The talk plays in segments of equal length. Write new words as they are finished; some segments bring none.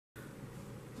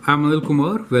I'm Anil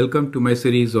Kumar. Welcome to my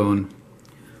series on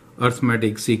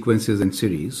arithmetic sequences and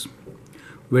series.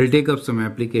 We'll take up some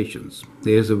applications.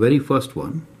 There's the very first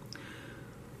one.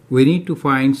 We need to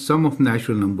find sum of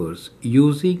natural numbers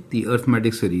using the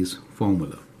arithmetic series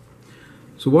formula.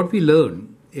 So what we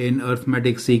learn in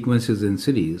arithmetic sequences and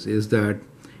series is that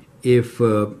if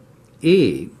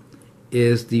A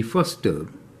is the first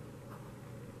term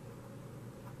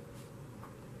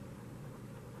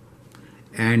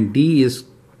and D is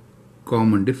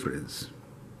common difference,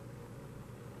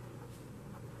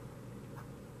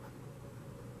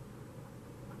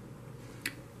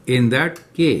 in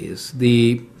that case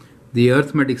the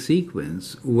arithmetic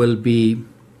sequence will be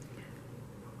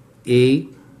A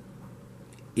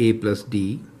plus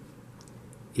D,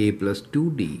 A plus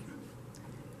 2D,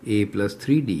 A plus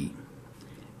 3D,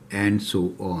 and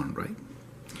so on, right?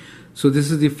 So this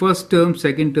is the first term,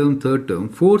 second term, third term,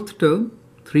 fourth term,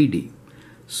 3D.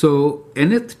 So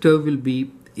nth term will be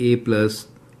A plus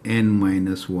n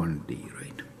minus 1D,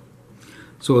 right?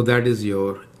 So that is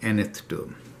your nth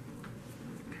term.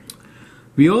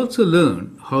 We also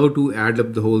learned how to add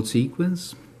up the whole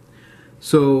sequence.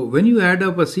 So when you add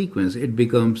up a sequence, it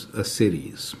becomes a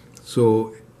series.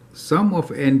 So sum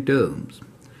of n terms,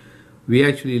 we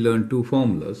actually learned two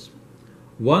formulas.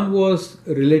 One was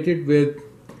related with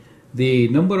the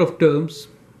number of terms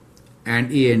and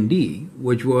A and D,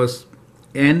 which was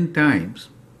n times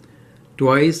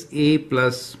twice A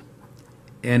plus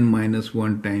n minus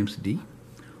 1 times D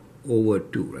over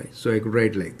 2, right? So I could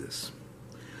write like this.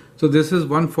 So this is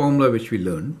one formula which we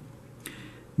learned.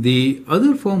 The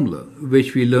other formula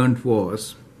which we learned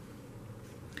was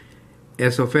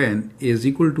S of n is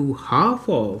equal to half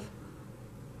of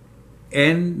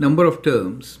n number of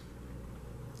terms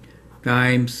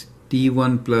times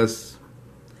T1 plus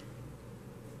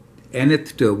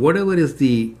nth term, whatever is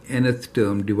the nth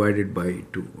term divided by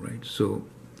 2, right? So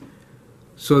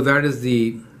that is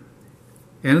the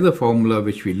another formula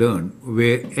which we learned,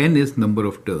 where n is number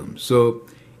of terms. So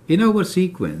in our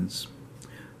sequence,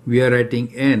 we are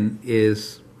writing n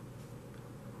is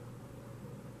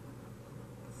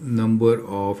number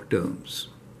of terms,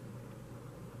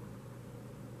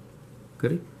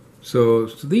 correct? So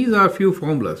these are a few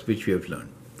formulas which we have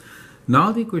learned.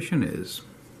 Now the question is,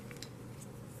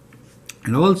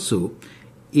 and also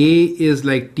A is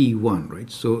like T1,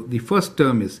 right? So the first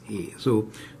term is A.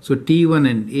 So T1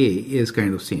 and A is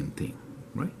kind of same thing,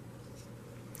 right?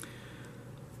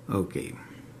 Okay.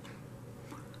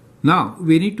 Now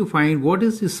we need to find what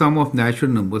is the sum of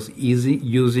natural numbers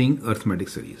using arithmetic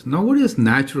series. Now what is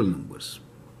natural numbers?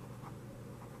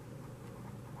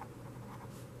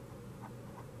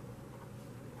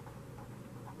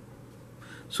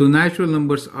 So natural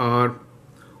numbers are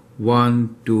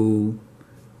 1, 2,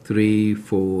 3,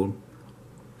 4,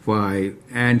 5,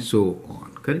 and so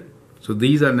on, correct? So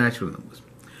these are natural numbers.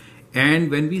 And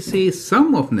when we say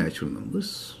sum of natural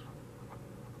numbers,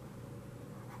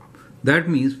 that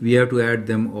means we have to add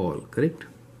them all, correct?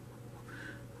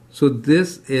 So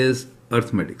this is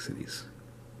arithmetic series.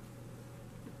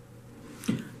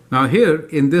 Now here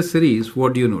in this series,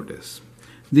 what do you notice?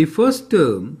 The first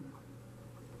term,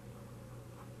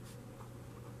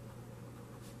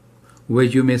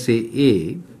 which you may say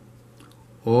A,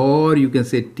 or you can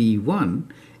say T1,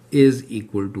 is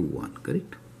equal to 1,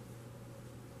 correct?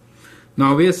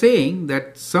 Now we are saying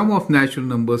that sum of natural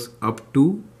numbers up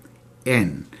to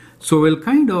n. So we'll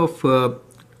kind of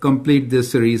complete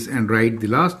this series and write the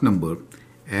last number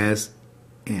as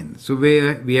n. So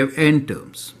we have n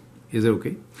terms. Is that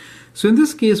okay? So in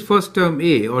this case, first term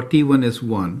A or T1 is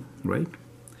 1, right?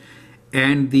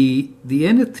 And the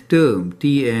nth term,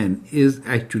 Tn, is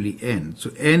actually n.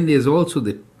 So n is also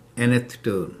the nth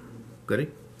term,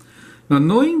 correct? Now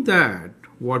knowing that,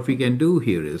 what we can do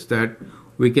here is that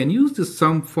we can use the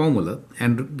sum formula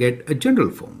and get a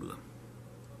general formula,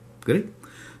 correct?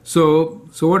 So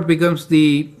what becomes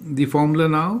the formula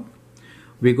now?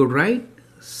 We could write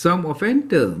sum of n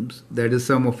terms, that is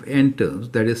sum of n terms,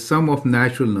 that is sum of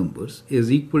natural numbers, is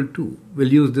equal to,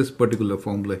 we'll use this particular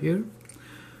formula here,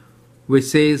 which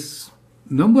says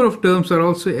number of terms are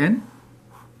also n.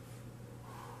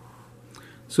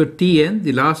 So Tn,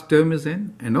 the last term, is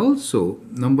n, and also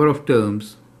number of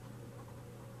terms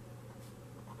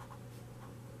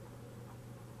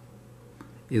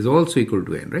is also equal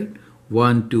to n, right?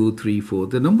 1, 2, 3, 4.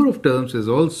 The number of terms is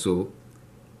also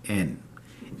n.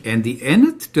 And the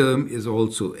nth term is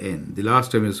also n. The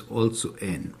last term is also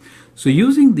n. So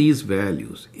using these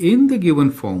values in the given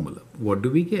formula, what do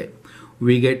we get?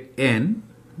 We get n,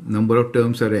 number of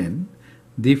terms are n.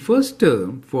 The first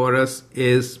term for us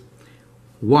is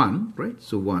 1, right?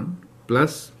 So 1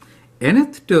 plus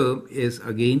nth term is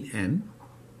again n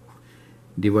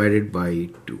divided by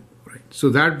 2. Right? So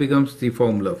that becomes the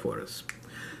formula for us.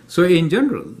 So in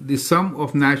general, the sum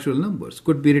of natural numbers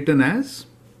could be written as,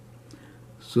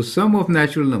 so sum of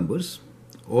natural numbers,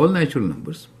 all natural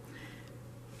numbers,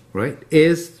 right,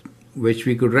 is, which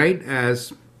we could write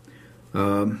as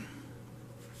n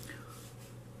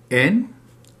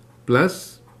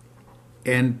times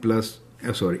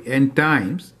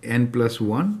n plus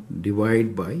 1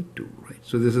 divided by 2. Right?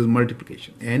 So this is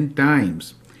multiplication. N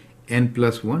times n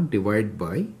plus 1 divided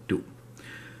by 2,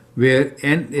 where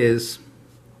n is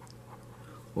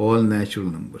all natural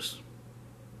numbers.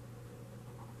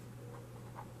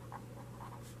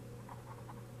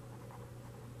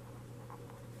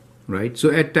 Right?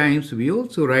 So at times we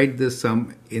also write this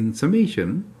sum in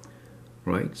summation,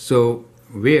 right? So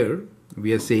where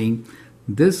we are saying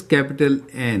this capital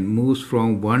N moves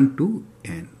from 1 to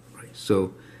n, right?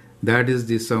 So that is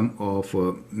the sum of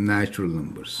natural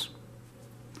numbers,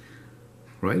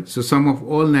 right? So sum of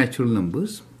all natural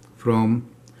numbers from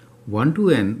 1 to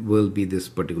n will be this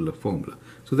particular formula.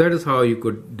 So that is how you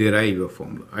could derive a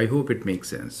formula. I hope it makes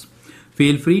sense.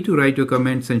 Feel free to write your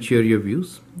comments and share your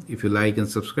views. If you like and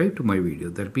subscribe to my video,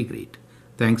 that'd be great.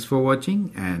 Thanks for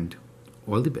watching and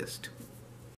all the best.